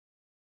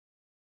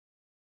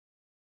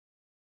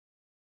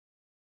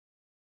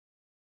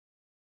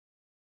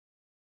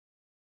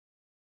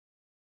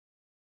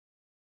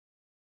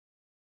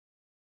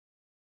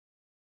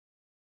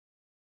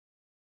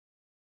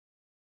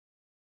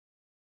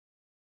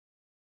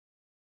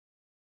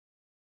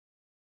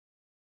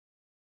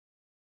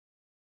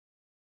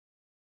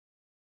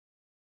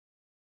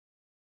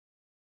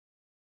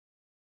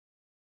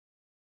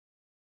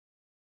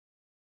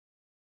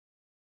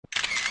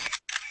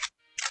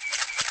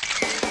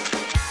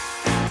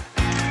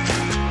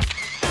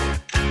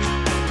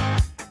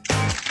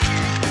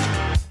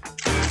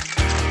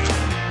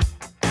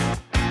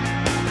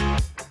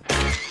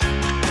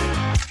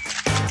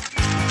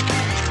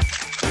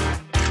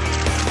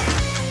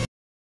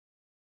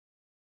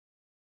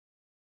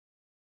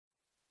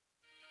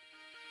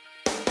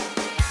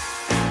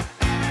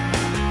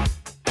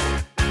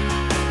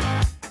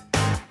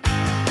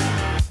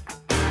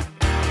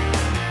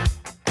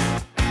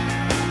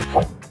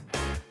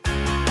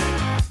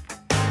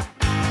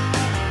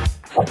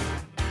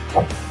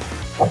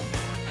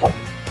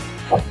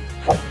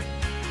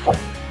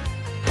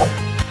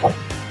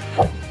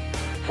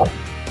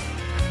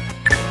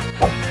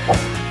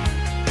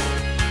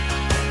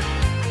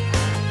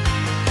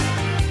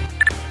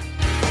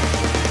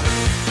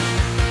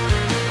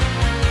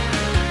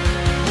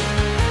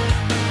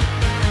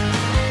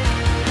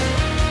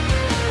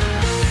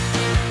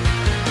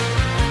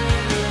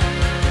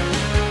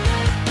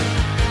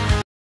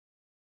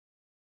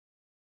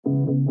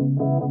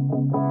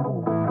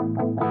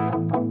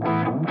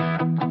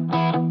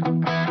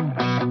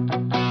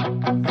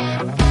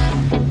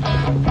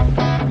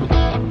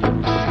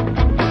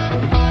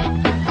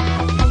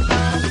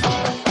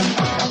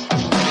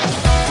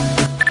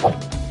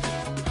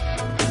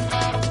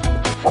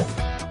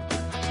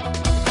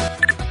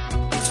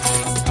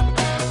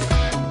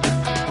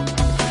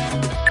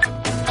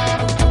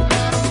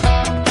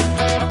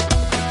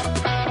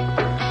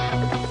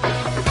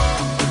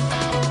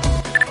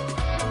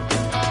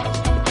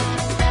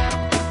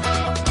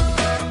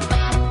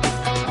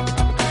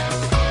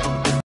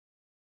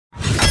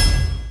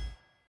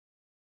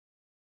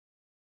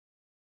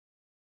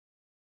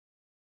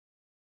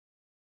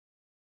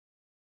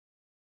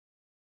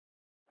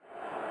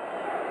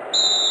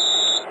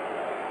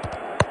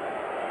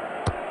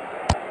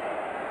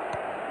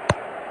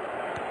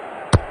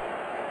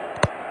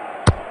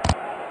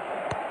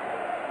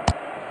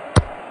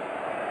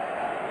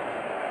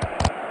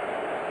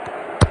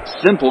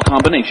Simple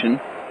combination.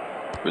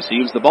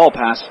 Receives the ball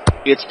pass.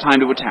 It's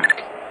time to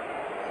attack.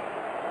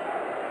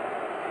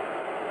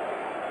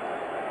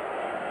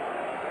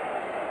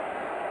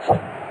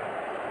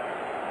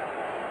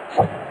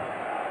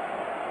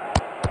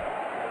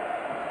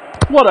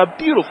 What a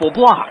beautiful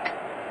block.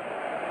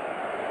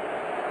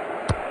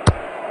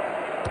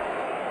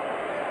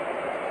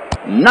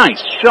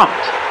 Nice shot.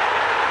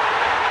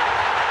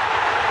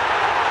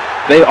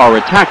 They are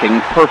attacking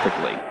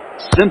perfectly.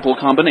 Simple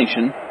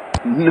combination.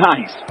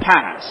 Nice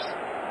pass.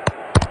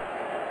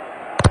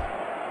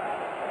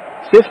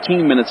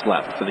 15 minutes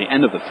left for the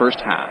end of the first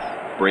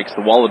half. Breaks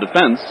the wall of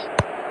defense.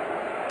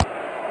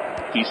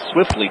 He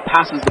swiftly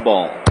passes the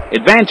ball.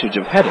 Advantage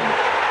of heading.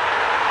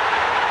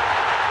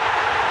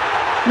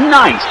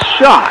 Nice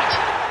shot.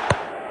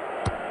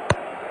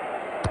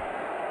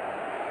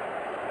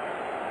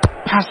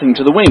 Passing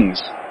to the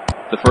wings.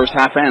 The first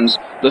half ends.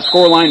 The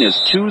scoreline is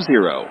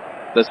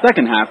 2-0. The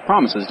second half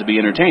promises to be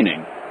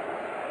entertaining.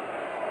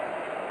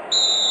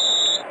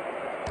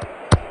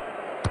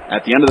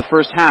 At the end of the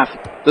first half,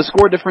 the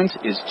score difference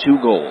is 2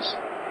 goals.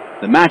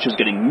 The match is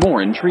getting more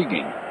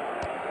intriguing.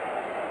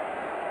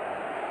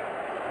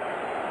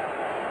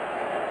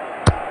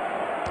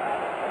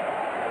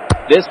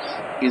 This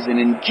is an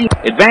ingenious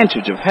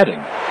advantage of heading.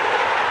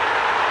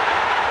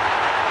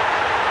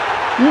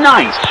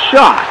 Nice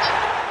shot!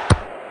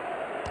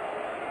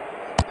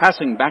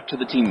 Passing back to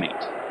the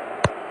teammate.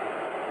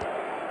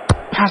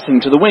 Passing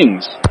to the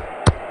wings.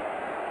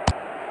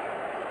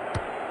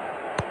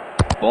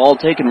 Ball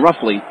taken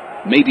roughly,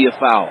 maybe a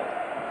foul.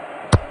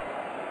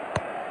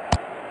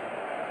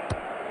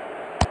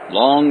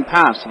 Long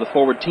pass to the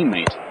forward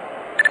teammate.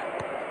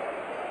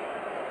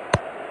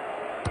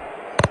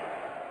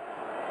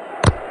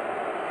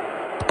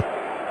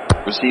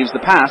 Receives the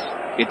pass.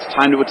 It's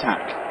time to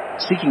attack.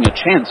 Seeking a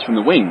chance from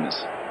the wings.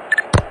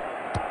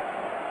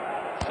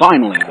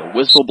 Finally, the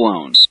whistle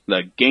blown.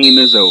 The game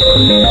is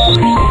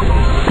over.